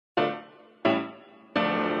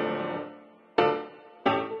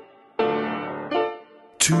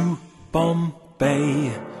To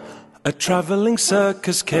Bombay, a travelling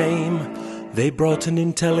circus came. They brought an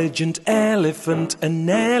intelligent elephant, and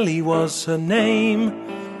Nellie was her name.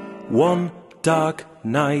 One dark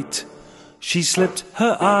night, she slipped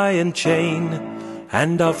her iron chain,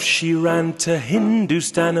 and off she ran to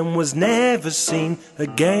Hindustan and was never seen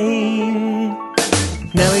again.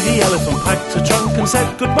 Nellie the elephant packed her trunk and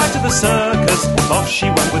said goodbye to the circus. Off she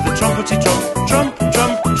went with the trumpety trump, trump,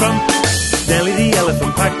 trump, trump. Nellie the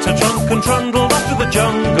elephant packed her trunk and trundled off to the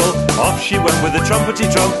jungle. Off she went with the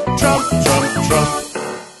trumpety trump, trump, trump, trump.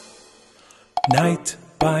 Night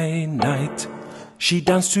by night, she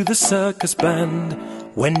danced to the circus band.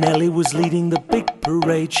 When Nellie was leading the big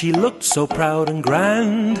parade, she looked so proud and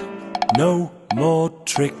grand. No more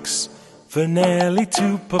tricks for Nellie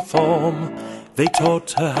to perform. They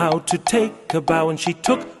taught her how to take a bow, and she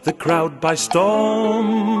took the crowd by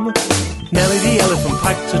storm. Nellie the elephant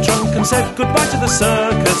packed her trunk and said goodbye to the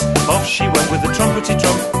circus. Off she went with the trumpety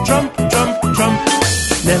trump, trump, trump, trump.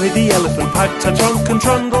 Nellie the elephant packed her trunk and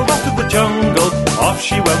trundled off to the jungle. Off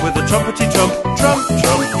she went with the trumpety trump, trump,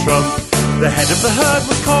 trump, trump. The head of the herd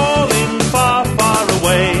was calling far, far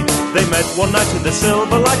away. They met one night in the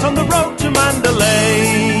silver light on the road to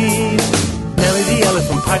Mandalay. Nellie the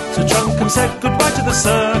elephant packed her trunk and said goodbye to the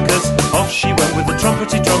circus. Off she went with the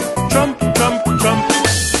trumpety trump, trump, trump, trump.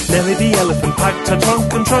 Nellie the elephant packed her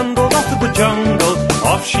trunk and trundled off to the jungle.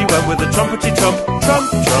 Off she went with the trumpety trump,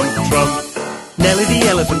 trump, trump, trump. Nellie the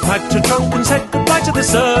elephant packed her trunk and said goodbye to the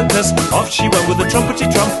circus. Off she went with the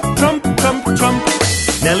trumpety trump, trump, trump, trump.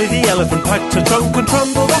 Nellie the elephant packed her trunk and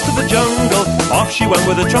trundled off to the jungle. Off she went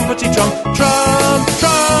with the trumpety trump, trump,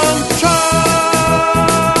 trump, trump.